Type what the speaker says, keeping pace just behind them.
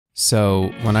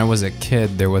So when I was a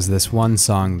kid, there was this one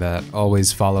song that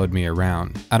always followed me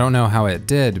around. I don't know how it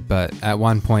did, but at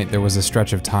one point there was a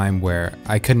stretch of time where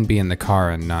I couldn't be in the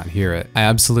car and not hear it. I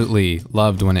absolutely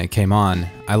loved when it came on.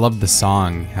 I loved the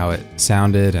song, how it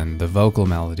sounded, and the vocal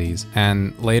melodies.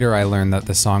 And later I learned that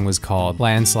the song was called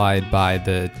Landslide by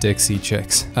the Dixie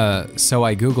Chicks. So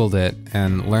I googled it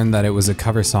and learned that it was a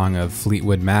cover song of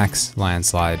Fleetwood Mac's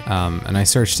Landslide. And I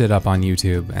searched it up on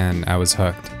YouTube and I was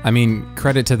hooked. I mean,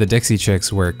 credit to the Dixie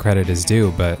Chicks where credit is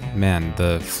due, but man,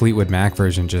 the Fleetwood Mac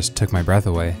version just took my breath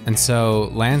away. And so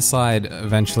Landslide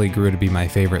eventually grew to be my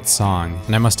favorite song,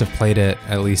 and I must have played it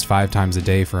at least 5 times a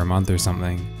day for a month or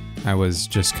something. I was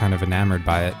just kind of enamored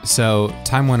by it. So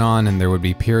time went on and there would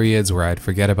be periods where I'd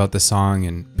forget about the song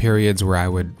and periods where I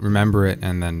would remember it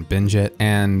and then binge it.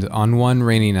 And on one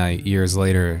rainy night years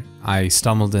later, I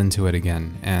stumbled into it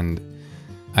again and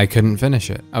I couldn't finish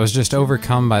it. I was just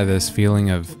overcome by this feeling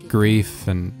of grief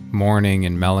and mourning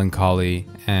and melancholy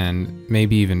and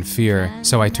maybe even fear.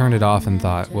 So I turned it off and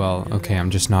thought, well, okay,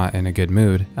 I'm just not in a good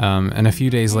mood. And a few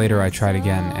days later I tried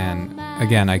again, and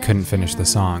again I couldn't finish the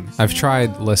song. I've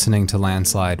tried listening to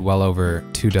Landslide well over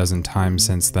 24 times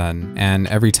since then, and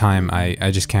every time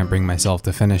I just can't bring myself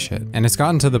to finish it. And it's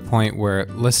gotten to the point where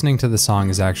listening to the song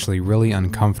is actually really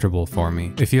uncomfortable for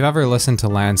me. If you've ever listened to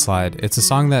Landslide, it's a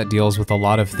song that deals with a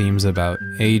lot of themes about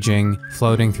aging,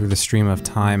 floating through the stream of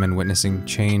time and witnessing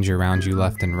change around you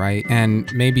left and right,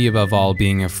 and maybe above all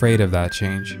being afraid of that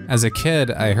change. As a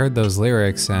kid, I heard those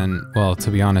lyrics and, well,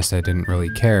 to be honest, I didn't really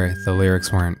care. The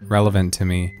lyrics weren't relevant to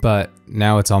me, but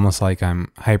now it's almost like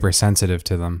I'm hypersensitive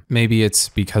to them. Maybe it's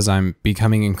because I'm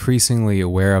becoming increasingly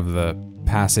aware of the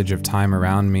passage of time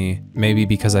around me, maybe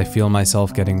because I feel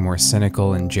myself getting more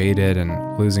cynical and jaded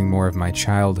and losing more of my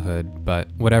childhood, but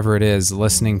whatever it is,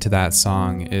 listening to that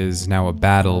song is now a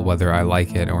battle whether I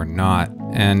like it or not,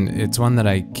 and it's one that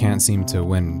I can't seem to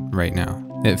win right now.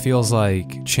 It feels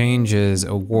like change is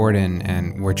a warden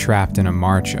and we're trapped in a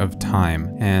march of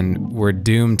time, and we're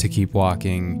doomed to keep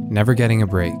walking, never getting a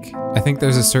break. I think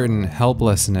there's a certain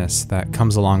helplessness that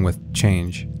comes along with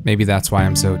change. Maybe that's why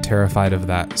I'm so terrified of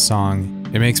that song.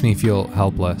 It makes me feel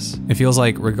helpless. It feels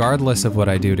like regardless of what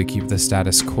I do to keep the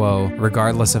status quo,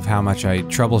 regardless of how much I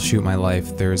troubleshoot my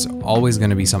life, there's always going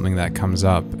to be something that comes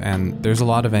up, and there's a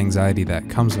lot of anxiety that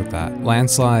comes with that.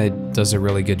 Landslide does a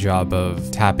really good job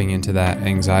of tapping into that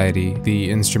anxiety.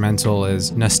 The instrumental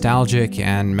is nostalgic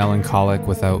and melancholic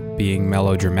without being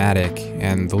melodramatic,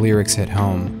 and the lyrics hit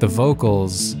home. The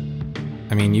vocals,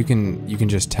 I mean, you can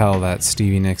just tell that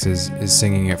Stevie Nicks is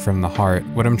singing it from the heart.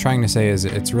 What I'm trying to say is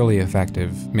it's really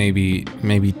effective, maybe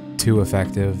too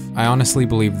effective. I honestly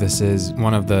believe this is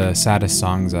one of the saddest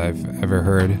songs I've ever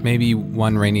heard. Maybe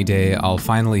one rainy day I'll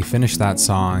finally finish that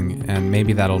song, and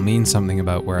maybe that'll mean something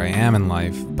about where I am in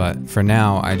life, but for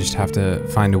now I just have to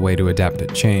find a way to adapt to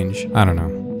change. I don't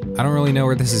know. I don't really know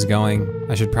where this is going.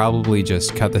 I should probably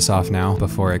just cut this off now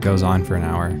before it goes on for an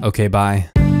hour. Okay, bye.